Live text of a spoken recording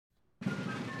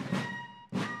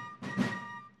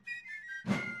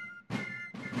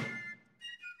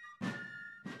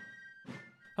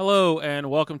Hello,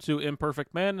 and welcome to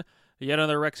Imperfect Men, yet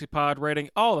another Rexipod rating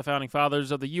all the founding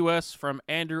fathers of the U.S. from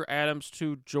Andrew Adams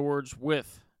to George Wythe.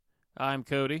 I'm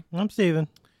Cody. I'm Steven.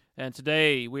 And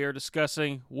today we are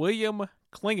discussing William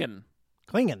Clingan.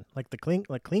 Clingan, like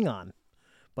Klingon,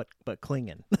 but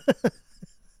Clingan.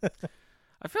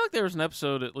 I feel like there was an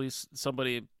episode, at least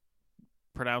somebody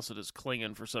pronounced it as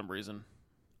Klingan for some reason.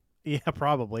 Yeah,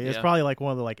 probably. It's Yeah. probably like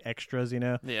one of the extras,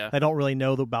 Yeah. They don't really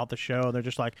know about the show. They're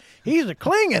just like, he's a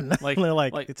Klingan. Like- They're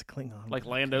like, like- it's a Klingon. Like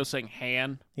Lando saying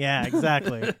Han. Yeah,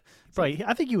 exactly. Probably,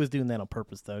 I think he was doing that on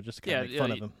purpose, though, just to kind of make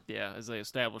fun of him. Yeah, as they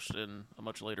established in a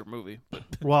much later movie. But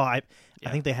Well, I Yeah.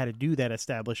 think they had to do that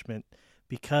establishment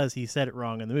because he said it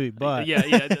wrong in the movie. But yeah.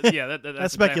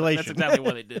 That's speculation. That's exactly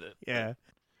why they did it. yeah.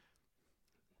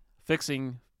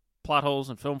 Fixing plot holes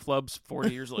and film flubs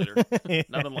 40 years later.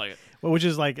 Nothing like it. Well, which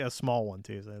is like a small one,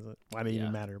 too. So why did it Yeah.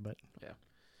 even matter? But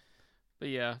But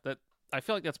yeah, I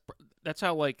feel like that's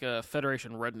how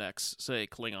Federation rednecks say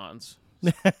Klingons.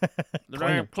 They're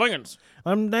damn Klingons.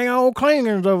 I'm dang old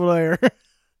Klingons over there. Look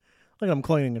at them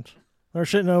Klingons. They're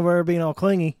sitting over there being all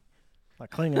clingy, like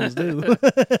Klingons do.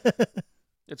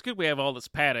 It's good we have all this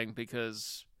padding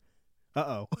because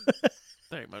Uh-oh.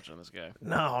 there ain't much on this guy.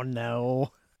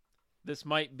 No. This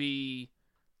might be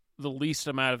the least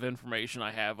amount of information I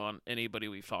have on anybody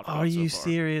we've talked about Are you so far.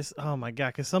 serious? Oh, my God,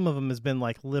 because some of them has been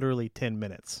literally 10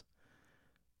 minutes.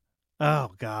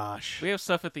 Oh, gosh. We have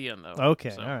stuff at the end, though.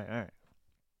 Okay, So, all right.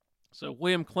 So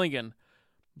William Clingan,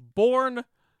 born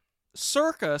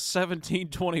circa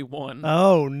 1721.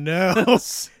 Oh, no.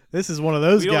 This is one of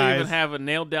those we don't guys. even have it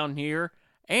nailed down here.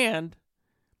 And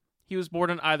he was born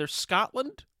in either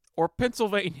Scotland or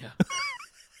Pennsylvania.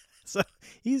 So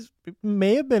he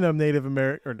may have been a Native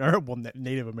American, or well, not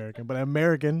Native American, but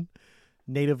American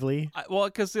natively.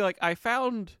 Because I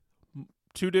found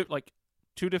two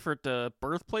different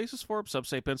birthplaces for him. Some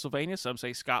say Pennsylvania, some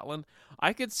say Scotland.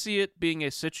 I could see it being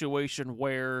a situation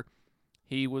where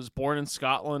he was born in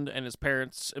Scotland and his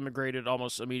parents immigrated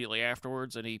almost immediately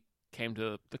afterwards, and he came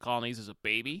to the colonies as a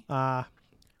baby.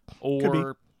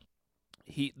 Or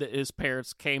his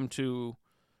parents came to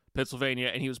Pennsylvania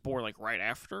and he was born right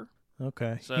after.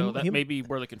 Okay. So that may be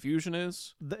where the confusion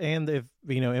is. And if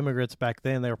immigrants back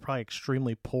then, they were probably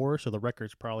extremely poor, so the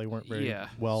records probably weren't very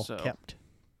well kept.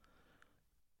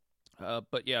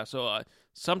 But yeah, so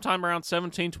sometime around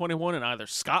 1721 in either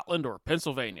Scotland or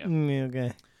Pennsylvania.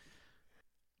 Okay.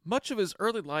 Much of his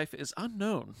early life is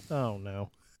unknown, Oh no.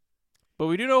 but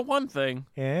we do know one thing: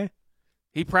 Yeah.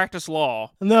 he practiced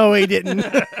law. No, he didn't.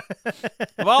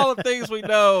 Of all the things we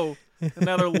know,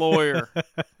 another lawyer.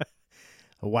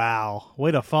 Wow. Way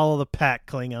to follow the pack,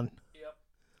 Klingon. Yep.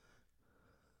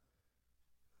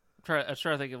 I was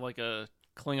trying to think of a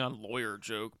Klingon lawyer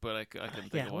joke, but I couldn't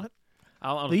think of one. What? I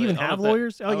don't They know even if have that-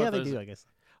 lawyers? I Oh, don't know yeah, if they those- do, I guess.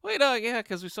 Wait, yeah,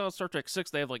 because we saw in Star Trek 6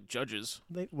 they have judges.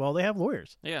 They have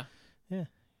lawyers. Yeah.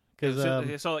 Because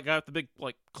I saw that guy with the big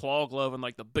claw glove and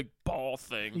the big ball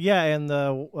thing. yeah, and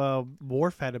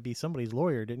Worf had to be somebody's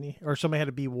lawyer, didn't he? Or somebody had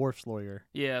to be Worf's lawyer.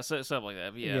 Yeah, stuff like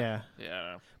that. Yeah. I don't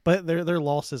know. But their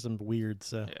law system's weird,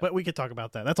 so. Yeah. But we could talk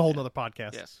about that. That's a whole nother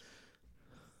podcast. Yes.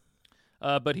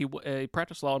 But he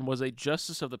practiced law and was a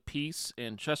justice of the peace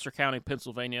in Chester County,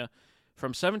 Pennsylvania, from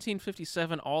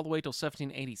 1757 all the way till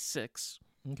 1786.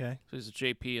 Okay. So he's a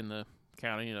JP in the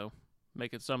county,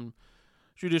 making some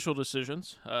judicial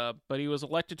decisions. But he was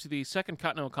elected to the Second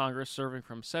Continental Congress, serving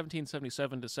from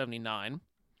 1777 to 79.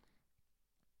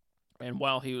 And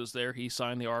while he was there, he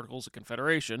signed the Articles of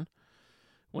Confederation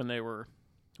when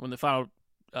the final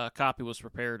copy was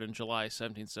prepared in July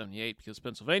 1778, because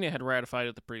Pennsylvania had ratified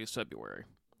it the previous February.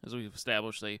 As we've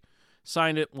established, they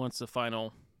signed it once the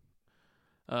final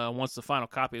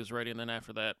copy was ready, and then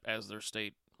after that, as their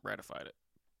state ratified it.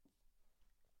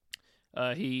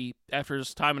 After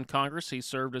his time in Congress, he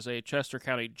served as a Chester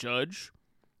County judge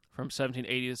from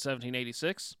 1780 to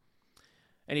 1786,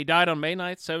 and he died on May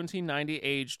 9th, 1790,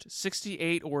 aged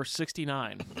 68 or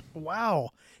 69.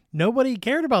 Wow. Nobody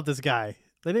cared about this guy.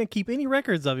 They didn't keep any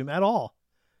records of him at all.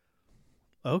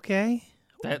 Okay.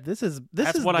 That's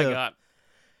what I got.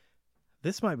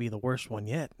 This might be the worst one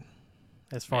yet,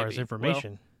 as far as Maybe.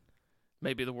 information.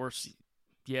 Maybe the worst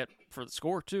yet for the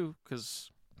score, too,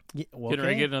 because Yeah, well, getting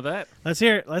ready to okay. get into that. Let's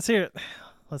hear it.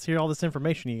 Let's hear all this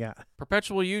information you got.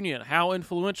 Perpetual Union, how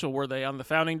influential were they on the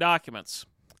founding documents?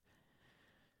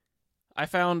 I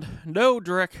found no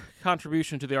direct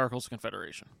contribution to the Articles of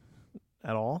Confederation.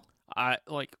 At all?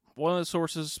 One of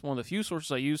the few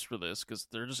sources I used for this, because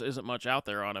there just isn't much out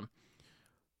there on him,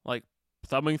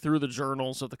 thumbing through the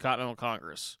journals of the Continental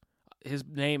Congress, his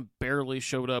name barely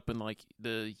showed up in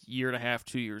the year and a half,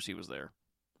 2 years he was there.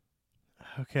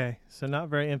 Okay, so not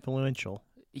very influential.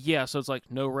 Yeah, so it's like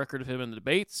no record of him in the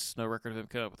debates, no record of him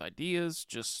coming up with ideas,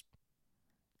 just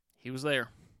he was there.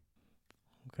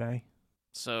 Okay.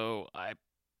 So I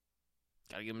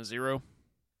gotta give him a 0.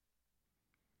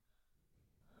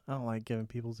 I don't like giving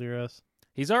people zeros.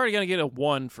 He's already gonna get a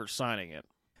 1 for signing it.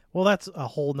 Well, that's a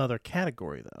whole nother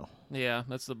category, though. Yeah,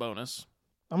 that's the bonus.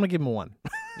 I'm going to give him a 1.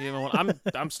 You know what?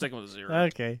 I'm sticking with a 0.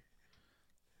 Okay.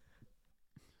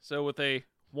 So with a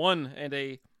 1 and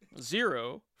a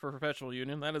 0 for Perpetual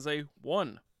Union, that is a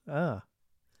 1. Ah.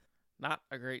 Not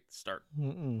a great start.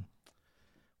 Mm-mm.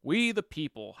 We the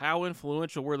people, how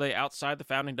influential were they outside the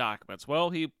founding documents? Well,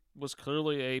 he was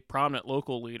clearly a prominent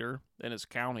local leader in his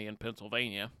county in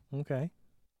Pennsylvania. Okay.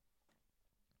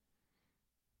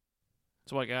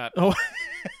 That's what I got. Oh.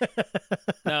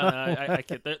 No, I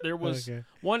kid. There was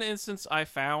one instance I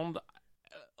found,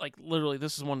 like literally,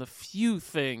 this is one of the few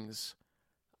things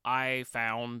I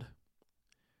found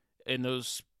in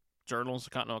those journals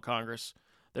of Continental Congress.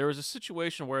 There was a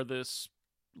situation where this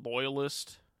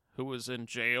loyalist who was in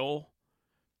jail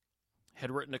had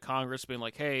written to Congress being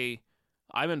like, hey,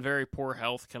 I'm in very poor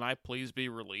health. Can I please be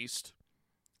released?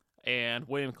 And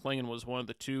William Clingan was one of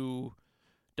the 2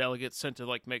 delegates sent to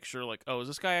like make sure like, oh, is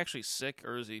this guy actually sick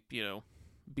or is he,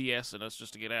 BSing us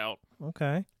just to get out?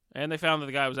 Okay. And they found that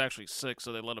the guy was actually sick,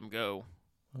 so they let him go.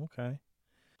 Okay.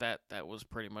 That was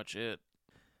pretty much it.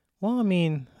 Well, I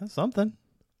mean, that's something.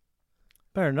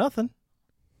 Better than nothing.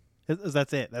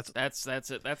 That's it. That's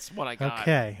it. That's what I got.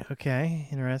 Okay.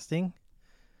 Interesting.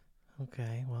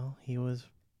 Okay. Well, he was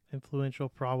influential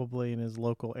probably in his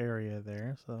local area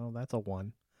there, so that's a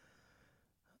 1.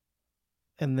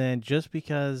 And then just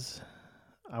because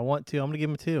I want to, I'm going to give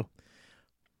him a 2.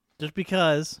 Just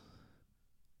because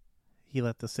he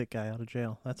let the sick guy out of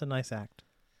jail. That's a nice act.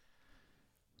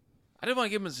 I didn't want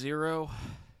to give him a 0,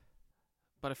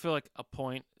 but I feel like a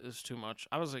point is too much.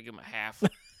 I was going to give him a half.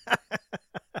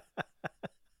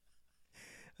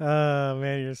 Oh,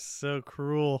 man, you're so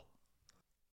cruel.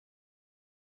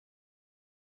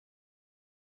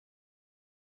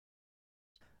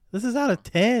 This is out of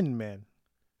 10, man.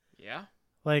 Yeah?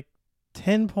 Like,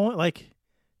 10 point, like,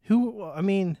 who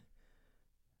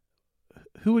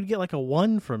would get like a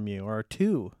 1 from you or a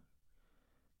 2?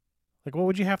 Like, what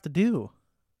would you have to do?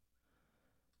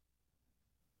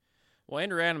 Well,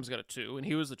 Andrew Adams got a 2, and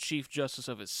he was the Chief Justice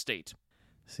of his state.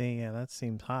 See, yeah, that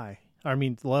seemed high. I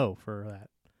mean, low for that.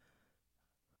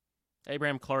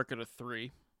 Abraham Clark got a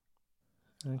 3.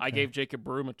 Okay. I gave Jacob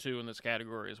Broom a 2 in this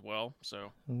category as well,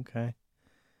 so. Okay.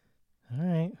 All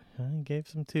right. I gave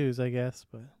some 2s, I guess,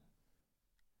 but.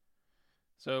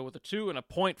 So with a 2 and a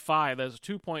 0.5, that's a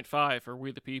 2.5 for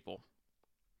We the People.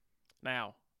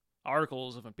 Now,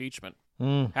 articles of impeachment.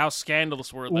 How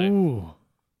scandalous were they? Ooh.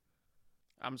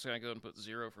 I'm just going to go and put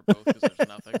 0 for both because there's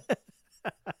nothing.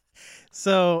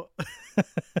 So,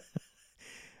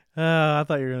 I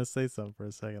thought you were going to say something for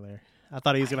a second there. I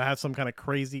thought he was going to have some kind of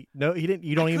crazy. No, he didn't.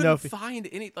 You don't even know if. Find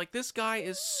any. Like, this guy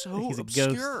is so he's obscure.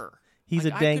 A ghost. He's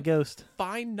a dang ghost.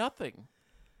 Find nothing.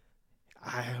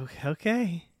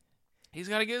 Okay. He's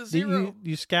got to get a 0.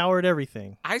 You scoured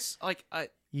everything.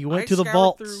 You went to the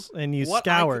vaults and you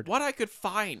scoured. What I could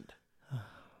find.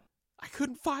 I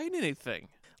couldn't find anything.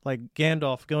 Like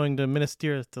Gandalf going to Minas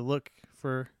Tirith to look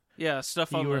for. Yeah,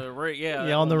 stuff on the ring.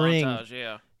 Yeah, on the ring.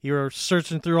 Yeah. You were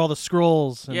searching through all the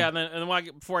scrolls. And then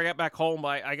before I got back home,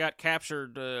 I got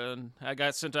captured and I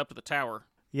got sent up to the tower.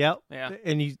 Yep. Yeah.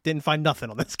 And you didn't find nothing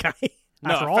on this guy.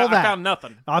 No, I found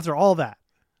nothing. After all that.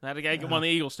 I had to get one of the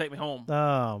Eagles to take me home.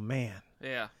 Oh, man.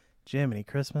 Yeah. Jiminy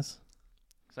Christmas.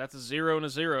 So that's a 0 and a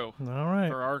 0. All right.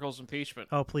 For articles of impeachment.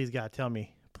 Oh, please, God, tell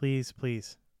me. Please.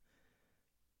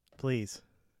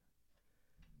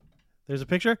 There's a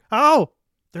picture? Oh!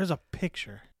 There's a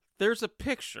picture. There's a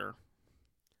picture.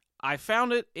 I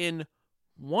found it in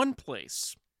one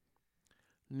place.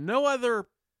 No other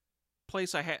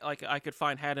place I could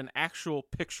find had an actual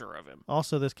picture of him.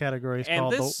 Also, this category is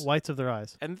called the whites of their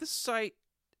eyes. And this site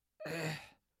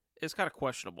is kind of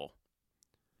questionable.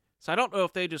 So I don't know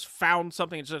if they just found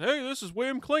something and said, "Hey, this is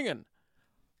William Clingan."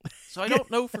 So I don't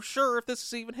know for sure if this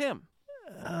is even him.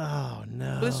 Oh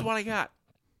no! But this is what I got.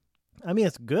 I mean,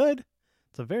 it's good.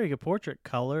 It's a very good portrait.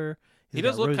 Color. He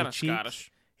does look kind of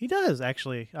Scottish. He does,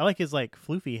 actually. I like his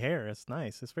floofy hair. It's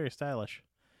nice. It's very stylish.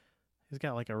 He's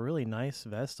got a really nice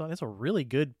vest on. It's a really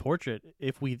good portrait.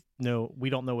 If we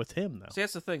don't know it's him though. See,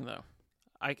 that's the thing though.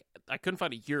 I couldn't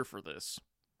find a year for this.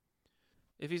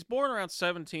 If he's born around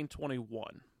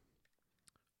 1721,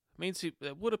 means it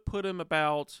would have put him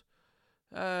about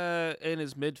in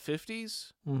his mid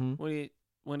 50s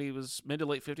when he was mid to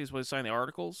late 50s when he signed the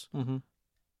articles. Mm-hmm.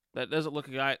 that doesn't look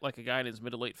like a guy in his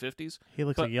mid to late 50s. He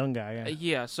looks But, like a young guy. Yeah.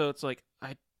 Yeah, so it's like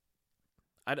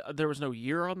there was no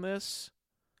year on this.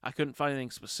 I couldn't find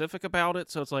anything specific about it,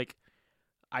 so it's like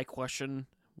I question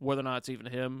whether or not it's even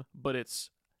him, but that's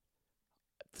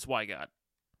why I got.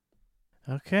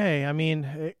 Okay, I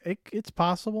mean it's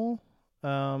possible,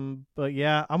 but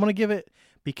yeah, I'm gonna give it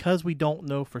because we don't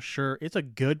know for sure. It's a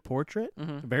good portrait,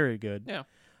 very good. Yeah.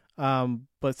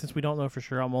 But since we don't know for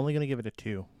sure, I'm only gonna give it a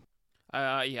 2.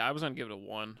 Yeah, I was gonna give it a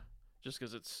 1, just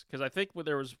because I think we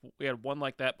had one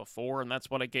like that before, and that's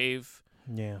what I gave.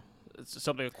 Yeah, it's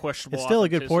something questionable. It's still a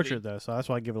good authenticity. portrait though, so that's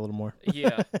why I give it a little more.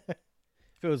 Yeah.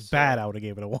 If it was bad, I would have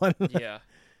gave it a 1. Yeah.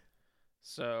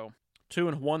 So 2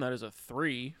 and 1, that is a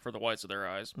 3 for the whites of their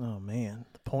eyes. Oh man,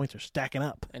 the points are stacking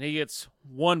up. And he gets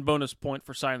 1 bonus point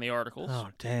for signing the articles. Oh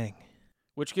dang!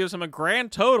 Which gives him a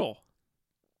grand total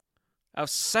of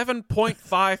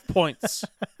 7.5 points.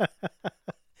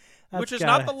 Which is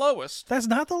not the lowest. That's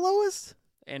not the lowest?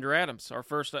 Andrew Adams, our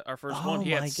first one, he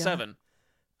had 7.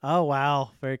 Oh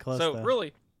wow, very close. So though.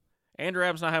 really, Andrew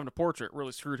Adams not having a portrait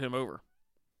really screwed him over.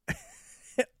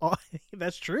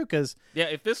 That's true, because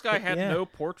if this guy had no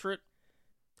portrait,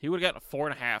 he would have gotten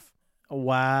a 4.5.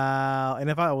 Wow, and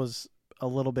if I was a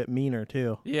little bit meaner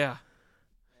too. Yeah.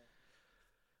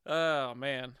 Oh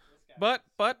man, but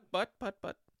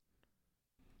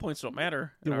points don't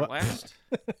matter. And our last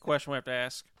question we have to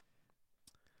ask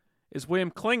is: William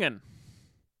Clingan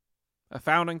a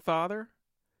founding father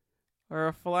or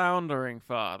a floundering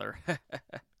father?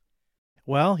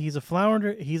 Well, he's a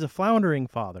floundering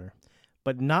father,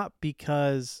 but not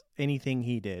because anything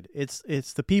he did.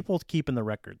 It's the people keeping the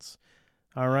records.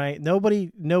 All right, nobody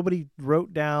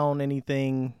wrote down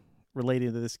anything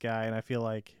related to this guy, and I feel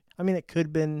like, I mean, it could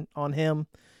have been on him.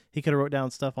 He could have wrote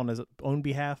down stuff on his own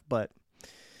behalf, but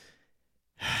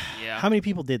yeah, how many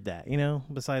people did that?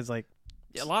 Besides like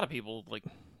a lot of people. Like,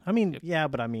 I mean, yeah,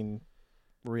 but I mean,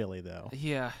 really though.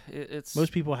 Yeah, it's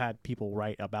most people had people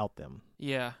write about them.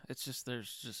 Yeah, it's just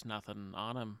there's just nothing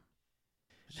on him.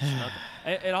 Just nothing.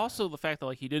 And also the fact that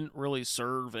like he didn't really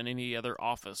serve in any other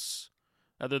office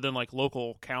other than like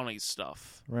local county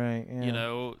stuff. Right.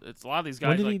 Yeah. It's a lot of these guys.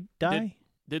 When did like, he die?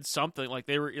 Did something like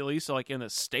they were at least like in the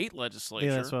state legislature.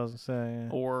 Yeah, that's what I was gonna say. Yeah.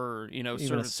 Or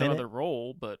served some other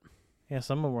role, but yeah,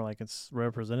 some of them were like it's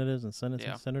representatives and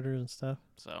and senators and stuff.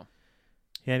 So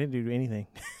yeah, I didn't do anything.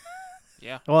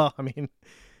 Yeah. Well, I mean,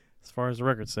 as far as the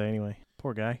records say, anyway.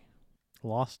 Poor guy,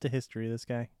 lost to history. This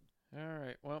guy. All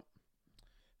right. Well,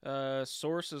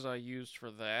 sources I used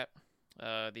for that,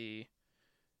 the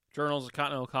Journals of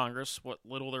Continental Congress, what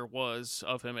little there was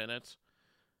of him in it.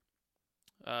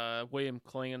 William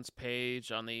Clingan's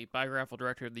page on the biographical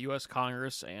director of the U.S.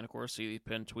 Congress, and of course the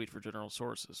pinned tweet for general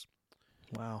sources.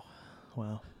 Wow.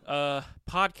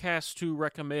 Podcast to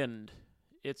recommend.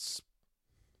 It's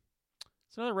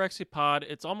another Rexy pod.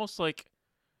 It's almost like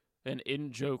an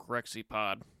in-joke Rexy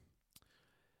pod,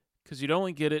 because you'd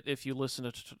only get it if you listen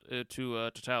to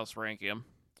Totalis Rankium.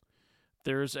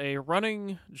 There's a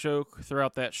running joke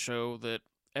throughout that show that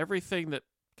everything that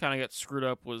kind of got screwed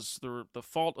up was the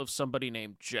fault of somebody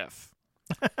named Jeff.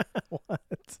 What?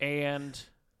 And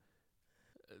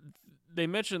they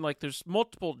mentioned like there's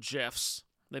multiple Jeffs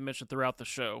they mentioned throughout the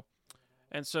show.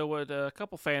 And so what a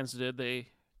couple fans did, they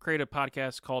created a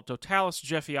podcast called Totalis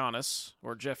Jeffianus,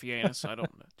 or Jeffianus, I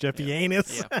don't know.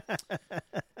 Jeffianus. Yeah.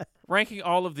 Ranking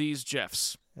all of these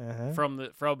Jeffs from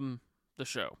the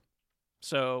show.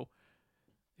 So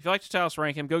if you like Totalis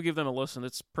Rankium, go give them a listen.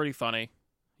 It's pretty funny.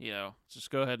 Just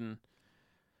go ahead and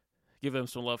give them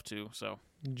some love too. So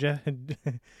Jeffianus.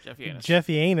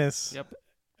 Jeffianus. Yep.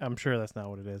 I'm sure that's not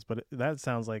what it is, but that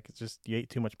sounds like it's just you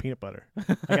ate too much peanut butter.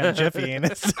 I got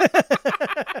Jeffianus.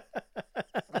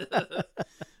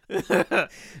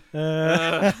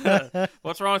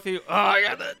 What's wrong with you? Oh, I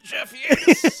got the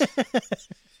Jeffianus.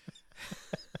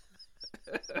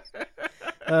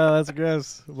 Oh, that's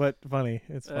gross, but funny.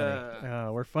 It's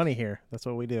funny. We're funny here. That's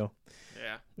what we do.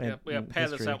 Yeah. We have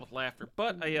pad this out with laughter.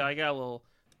 But I got a little.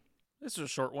 This is a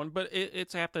short one, but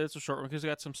it's apt that it's a short one because we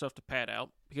got some stuff to pad out.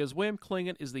 Because William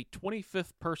Clingan is the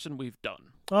 25th person we've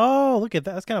done. Oh, look at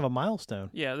that! That's kind of a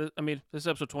milestone. Yeah, this is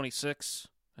episode 26,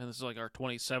 and this is like our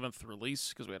 27th release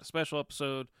because we had a special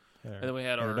episode, and then we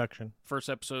had our first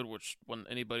episode, which when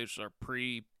anybody was our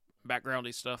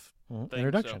pre-backgroundy stuff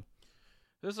introduction.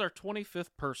 So this is our 25th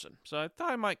person, so I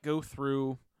thought I might go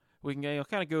through. We can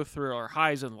kind of go through our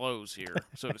highs and lows here,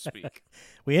 so to speak.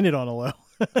 We ended on a low.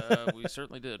 We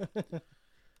certainly did.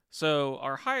 So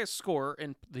our highest score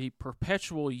in the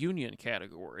Perpetual Union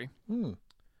category. Do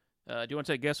you want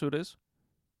to take a guess who it is?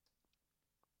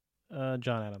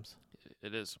 John Adams.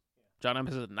 It is. John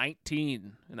Adams has a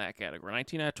 19 in that category.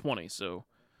 19 out of 20, so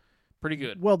pretty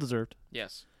good. Well deserved.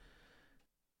 Yes.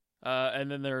 And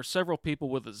then there are several people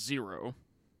with a 0.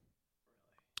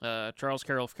 Charles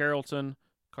Carroll of Carrollton,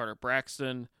 Carter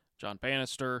Braxton, John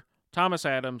Bannister, Thomas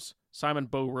Adams, Simon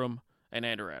Bowram, and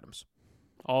Andrew Adams.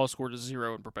 All scored a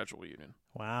 0 in perpetual union.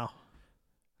 Wow.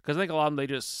 Because I think a lot of them, they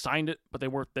just signed it, but they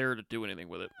weren't there to do anything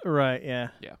with it. Right, yeah.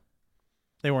 Yeah.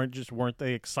 They weren't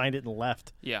they signed it and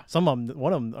left. Yeah. Some of them,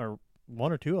 one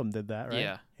or two of them did that, right?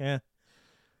 Yeah.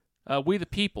 Yeah. We the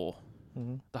People,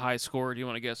 Mm-hmm. the high scorer. Do you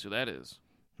want to guess who that is?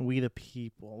 We the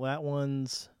People. That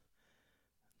one's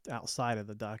outside of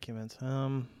the document.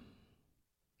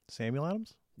 Samuel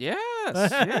Adams? Yes.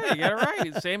 Yeah, you got it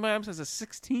right. Samuel Adams has a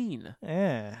 16.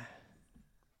 Yeah.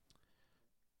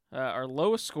 Our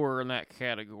lowest scorer in that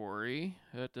category,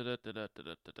 it's a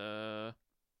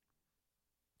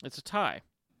tie.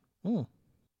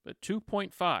 At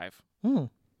 2.5.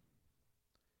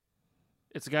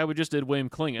 It's the guy we just did, William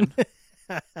Clingan,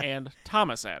 and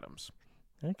Thomas Adams.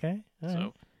 Okay.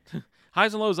 So,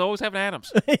 highs and lows always have an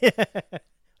Adams. Yeah.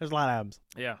 There's a lot of Adams.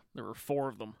 Yeah, there were 4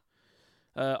 of them.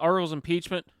 Argos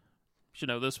impeachment. You should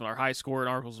know this one. Our high score in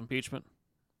Argos impeachment.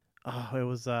 Oh, it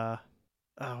was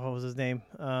what was his name?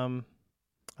 I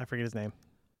forget his name.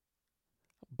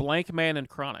 Blank Man and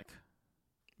Chronic.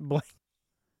 Blunt.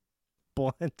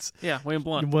 Yeah, William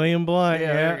Blunt. William Blunt.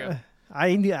 Yeah, there you go.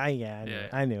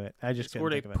 I knew it. I just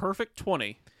scored couldn't a think of it. perfect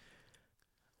 20.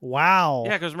 Wow.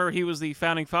 Yeah, because remember he was the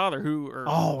founding father who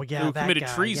that committed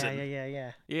guy.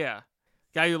 treason. Yeah.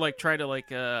 Guy who tried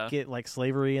to get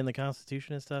slavery in the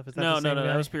Constitution and stuff. Is that no, the same guy?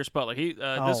 that was Pierce Butler.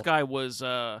 This guy was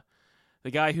the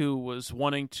guy who was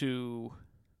wanting to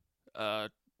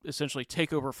essentially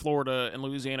take over Florida and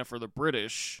Louisiana for the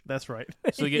British. That's right.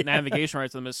 So they get navigation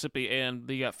rights to the Mississippi, and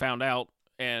they got found out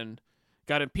and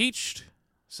got impeached.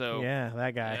 So yeah,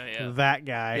 that guy. Yeah. That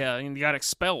guy. Yeah, and he got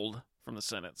expelled from the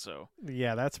Senate. So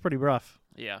yeah, that's pretty rough.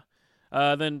 yeah.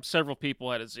 Then several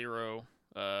people had a 0.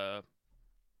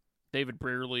 David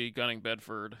Brearley, Gunning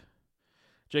Bedford,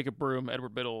 Jacob Broom,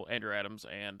 Edward Biddle, Andrew Adams,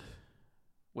 and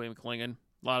William Clingan.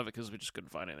 A lot of it because we just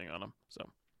couldn't find anything on them. So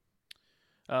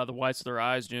the whites of their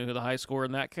eyes. Do you know who the high score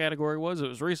in that category was? It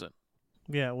was recent.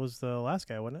 Yeah, it was the last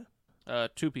guy, wasn't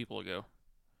it? 2 people ago.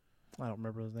 I don't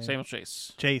remember his name. Samuel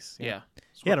Chase. Chase. Yeah.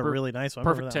 He had a really nice one.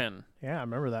 Perfect 10. Yeah, I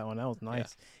remember that one. That was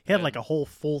nice. Yeah. He had like a whole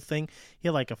full thing. He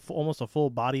had like almost a full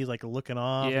body. He's like looking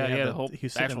off. Yeah, he had a whole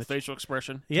actual facial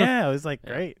expression. Yeah, it was like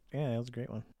great. Yeah, it was a great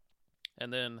one.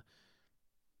 And then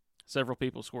several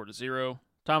people scored a 0.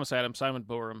 Thomas Adams, Simon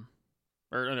Bowram,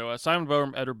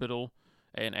 Edward Biddle,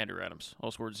 and Andrew Adams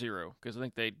all scored 0 because I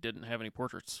think they didn't have any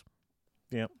portraits.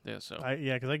 Yep. Yeah. So.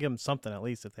 Because I give them something at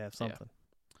least if they have something.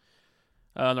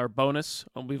 And our bonus,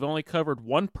 we've only covered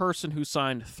one person who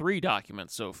signed 3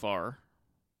 documents so far.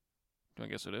 Do I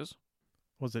guess it is?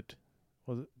 Was it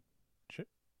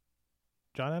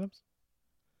John Adams?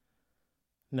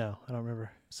 No, I don't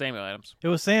remember. Samuel Adams. It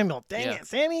was Samuel. Dang it,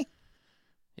 Sammy.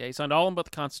 Yeah, he signed all of them but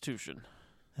the Constitution.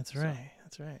 That's right.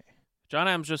 That's right. John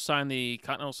Adams just signed the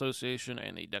Continental Association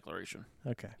and the Declaration.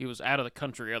 Okay. He was out of the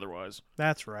country otherwise.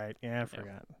 That's right. Yeah, I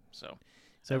forgot. So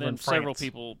and then several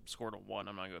people scored a 1.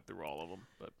 I'm not going to go through all of them,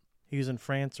 but he was in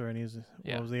France, what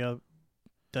was the other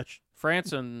Dutch?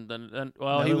 France and then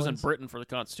he was in Britain for the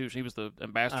Constitution. He was the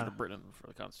ambassador to Britain for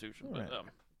the Constitution. Right.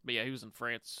 But yeah, he was in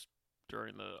France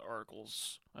during the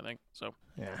Articles, I think. So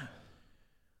yeah.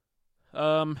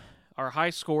 Our high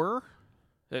scorer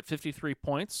at 53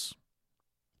 points,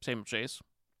 Samuel Chase.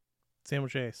 Samuel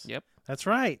Chase. Yep, that's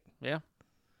right. Yeah,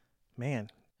 man.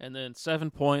 And then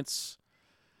 7 points.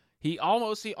 He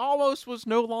almost was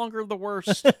no longer the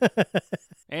worst.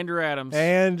 Andrew Adams.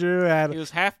 He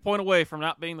was half point away from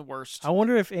not being the worst. I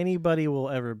wonder if anybody will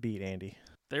ever beat Andy.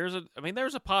 There's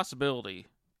a possibility,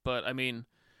 but I mean,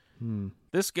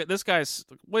 this guy's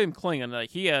William Clingan.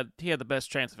 Like he had the best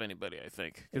chance of anybody, I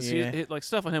think, because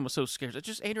stuff on him was so scarce. It's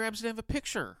just Andrew Adams didn't have a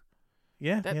picture.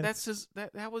 Yeah, that's his.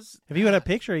 That was. If he had a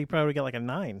picture, he probably would get like a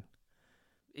 9.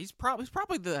 He's probably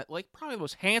the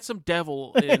most handsome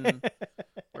devil in.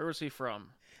 Where was he from?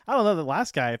 I don't know. The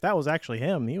last guy, if that was actually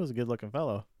him, he was a good-looking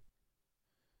fellow.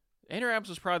 Andrew Adams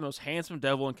was probably the most handsome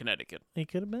devil in Connecticut. He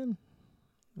could have been.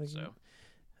 So,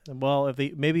 well,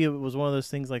 maybe it was one of those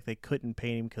things like they couldn't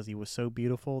paint him because he was so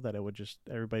beautiful that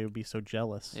everybody would be so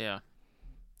jealous. Yeah,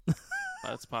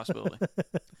 that's a possibility.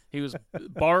 He was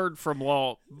barred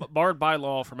by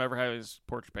law from ever having his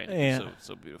portrait painted. Yeah.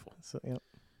 So beautiful. So, yeah.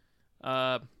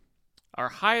 Our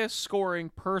highest scoring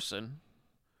person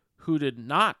who did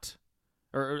not,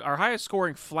 or our highest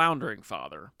scoring floundering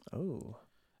father. Oh.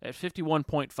 At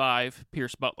 51.5,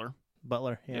 Pierce Butler.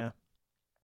 Butler, yeah. Yep.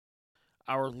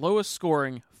 our lowest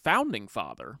scoring founding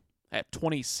father at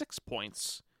 26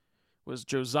 points was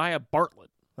Josiah Bartlett.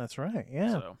 That's right.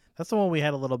 Yeah. So, That's the one we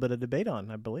had a little bit of debate on,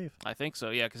 I believe. I think so,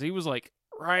 yeah, because he was like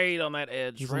right on that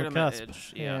edge. He's right on the on cusp. that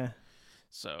edge. Yeah.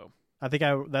 So, I think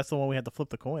that's the one we had to flip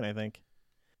the coin, I think.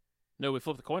 no, we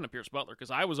flipped the coin on Pierce Butler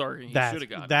because I was arguing he should have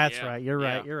gotten it. That's Yeah. right. You're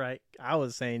right. Yeah. You're right. I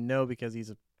was saying no because he's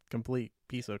a complete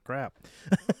piece of crap.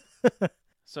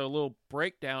 So a little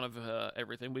breakdown of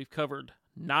everything. We've covered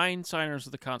 9 signers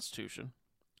of the Constitution,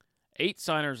 8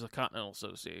 signers of the Continental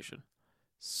Association,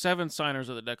 7 signers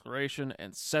of the Declaration,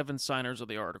 and 7 signers of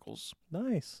the Articles.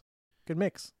 Nice. Good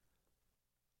mix.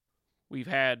 We've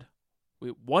had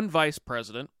 1 vice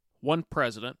president, 1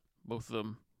 president, both of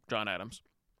them John Adams.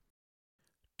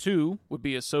 2 would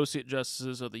be associate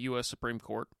justices of the U.S. Supreme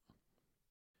Court.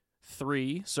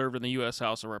 3 served in the U.S.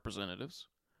 House of Representatives.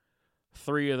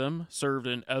 3 of them served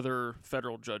in other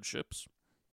federal judgeships.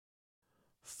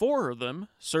 4 of them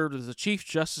served as the Chief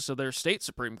Justice of their state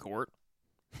Supreme Court,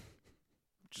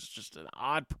 which is just an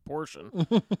odd proportion.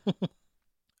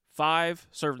 5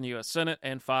 served in the U.S. Senate,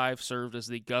 and 5 served as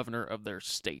the governor of their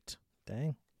state.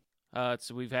 Dang.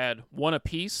 So we've had 1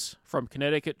 apiece from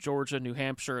Connecticut, Georgia, New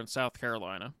Hampshire, and South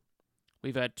Carolina.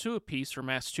 We've had 2 apiece from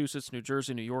Massachusetts, New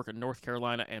Jersey, New York, and North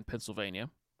Carolina, and Pennsylvania.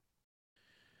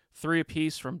 3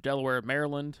 apiece from Delaware,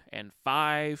 Maryland, and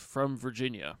 5 from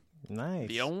Virginia. Nice.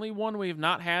 The only one we've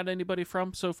not had anybody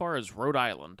from so far is Rhode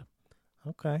Island,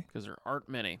 Okay. because there aren't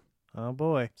many. Oh,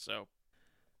 boy. So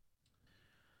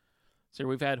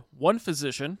we've had 1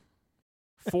 physician,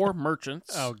 4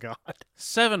 merchants, Oh, God.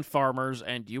 7 farmers,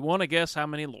 and do you want to guess how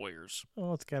many lawyers?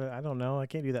 Oh, it's got to, I don't know. I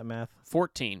can't do that math.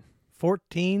 14.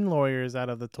 14 lawyers out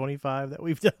of the 25 that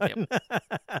we've done.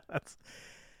 That's,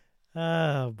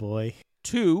 oh, boy.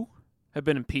 2 have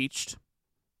been impeached.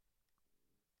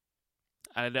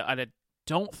 I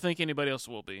don't think anybody else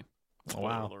will be. Spoiler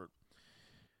Wow. alert.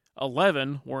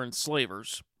 11 were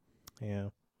enslavers. Yeah.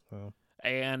 Well.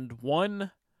 And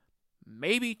 1,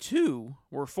 maybe 2,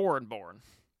 were foreign-born.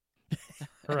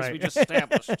 As Right. we just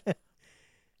established.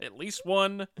 At least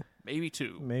 1, maybe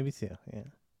 2. Maybe 2, yeah.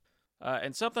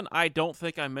 And something I don't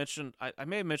think I mentioned, I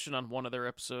may have mentioned on one of their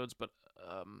episodes, but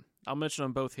I'll mention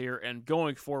them both here. And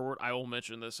going forward, I will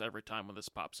mention this every time when this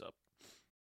pops up.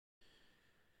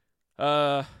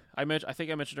 I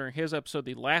think I mentioned during his episode,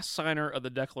 the last signer of the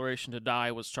Declaration to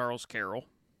die was Charles Carroll.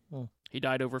 Hmm. He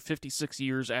died over 56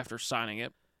 years after signing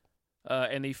it.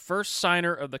 And the first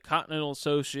signer of the Continental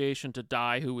Association to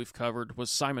die, who we've covered,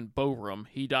 was Simon Bowram.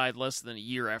 He died less than a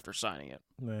year after signing it.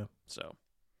 Yeah. So,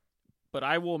 but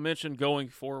I will mention going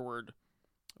forward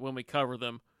when we cover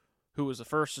them, who was the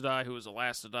first to die, who was the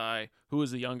last to die, who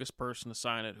was the youngest person to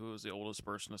sign it, who was the oldest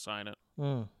person to sign it.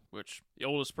 Mm. Which, the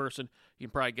oldest person, you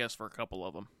can probably guess for a couple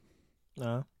of them.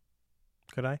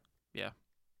 Could I? Yeah,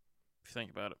 if you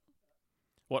think about it.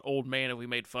 What old man have we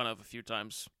made fun of a few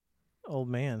times? Old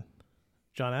man.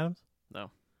 John Adams?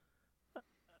 No.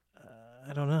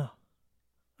 I don't know.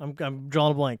 I'm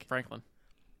drawing a blank. Franklin.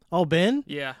 Oh, Ben?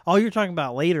 Yeah. Oh, you're talking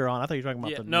about later on. I thought you were talking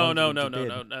about the No,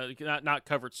 ones we did. not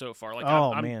covered so far. Like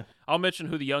Oh, I'm, man. I'll mention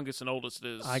who the youngest and oldest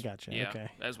is. I got you. Yeah, Okay.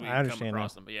 as we I come understand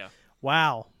across now. them. But yeah,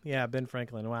 Wow. Yeah, Ben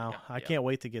Franklin. Wow. Yeah, I yeah. can't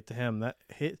wait to get to him. That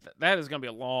hit. that is going to be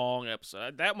a long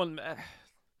episode. That one, that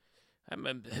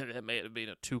may have been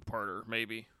a 2-parter,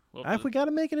 maybe. If we got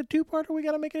to make it a 2-parter, we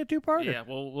got to make it a 2-parter. Yeah,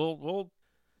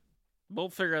 we'll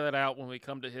figure that out when we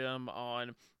come to him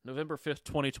on November 5th,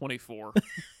 2024.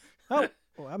 Oh,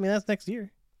 well, I mean, that's next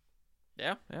year.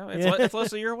 Yeah, it's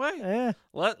less than a year away. Yeah.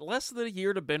 Less than a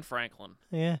year to Ben Franklin.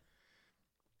 Yeah.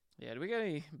 Yeah, do we got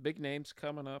any big names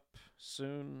coming up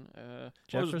soon?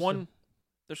 Jefferson.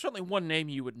 There's certainly one name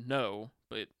you would know,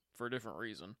 but for a different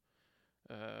reason.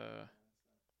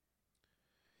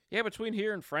 Yeah, between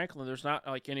here and Franklin, there's not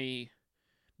like any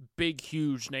big,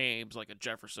 huge names like a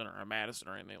Jefferson or a Madison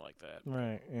or anything like that.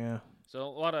 Right. Yeah. So a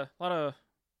lot of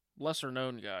lesser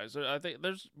known guys. I think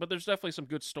there's definitely some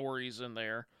good stories in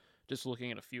there. Just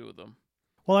looking at a few of them.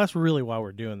 Well, that's really why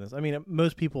we're doing this. I mean,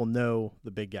 most people know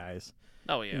the big guys.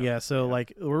 Oh yeah. Yeah. So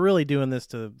like, we're really doing this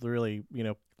to really,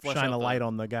 Flesh shine out a light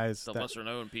on the guys the that, lesser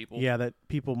known people. yeah, that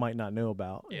people might not know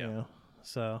about. Yeah.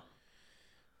 So.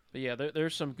 But yeah,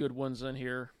 there's some good ones in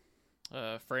here.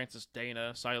 Francis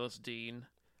Dana, Silas Dean,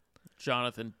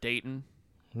 Jonathan Dayton.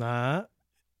 Nah.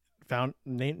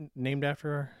 Named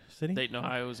after our city? Dayton,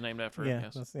 Ohio is named after yeah,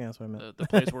 him. Yes. that's what I meant. The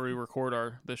place where we record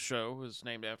this show is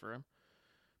named after him.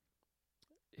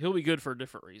 He'll be good for a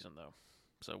different reason though.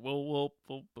 So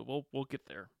we'll get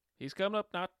there. He's coming up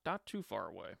not too far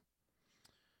away.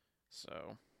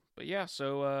 So, but yeah,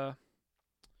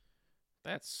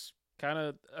 that's kind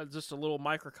of just a little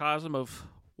microcosm of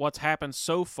what's happened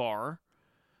so far.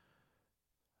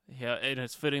 Yeah, and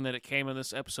it's fitting that it came in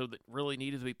this episode that really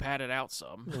needed to be padded out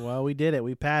some. Well, we did it.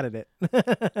 We padded it.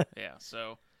 Yeah,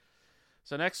 so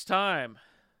next time,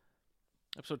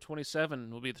 episode 27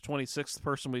 will be the 26th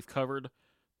person we've covered,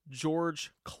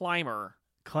 George Clymer.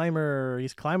 Climber.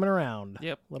 He's climbing around.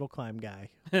 Yep. Little climb guy.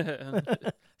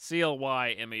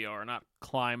 Clymer, not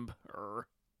climber.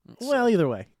 Well, either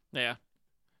way. Yeah.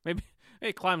 Maybe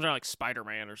he climbs around like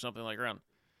Spider-Man or something like around.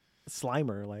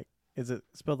 Slimer, like, is it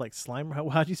spelled like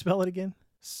Slimer? How'd you spell it again?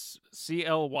 Clymer.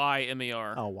 Oh,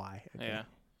 why? Okay. Yeah.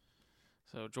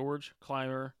 So George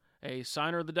Clymer, a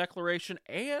signer of the Declaration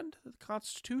and the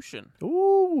Constitution.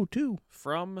 Ooh, two.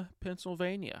 From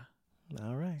Pennsylvania.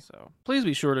 All right. So please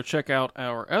be sure to check out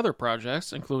our other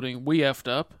projects, including We Effed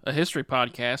Up, a history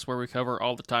podcast where we cover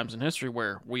all the times in history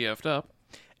where we effed up.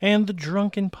 And The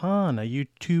Drunken Pawn, a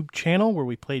YouTube channel where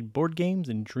we played board games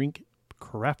and drink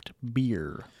craft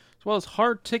beer. As well as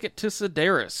Hard Ticket to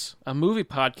Sedaris, a movie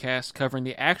podcast covering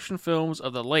the action films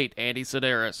of the late Andy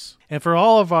Sedaris. And for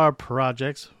all of our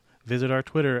projects, visit our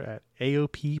Twitter at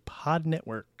AOP Pod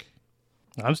Network.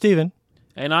 I'm Steven.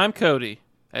 And I'm Cody.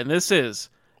 And this is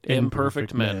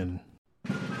Imperfect Men.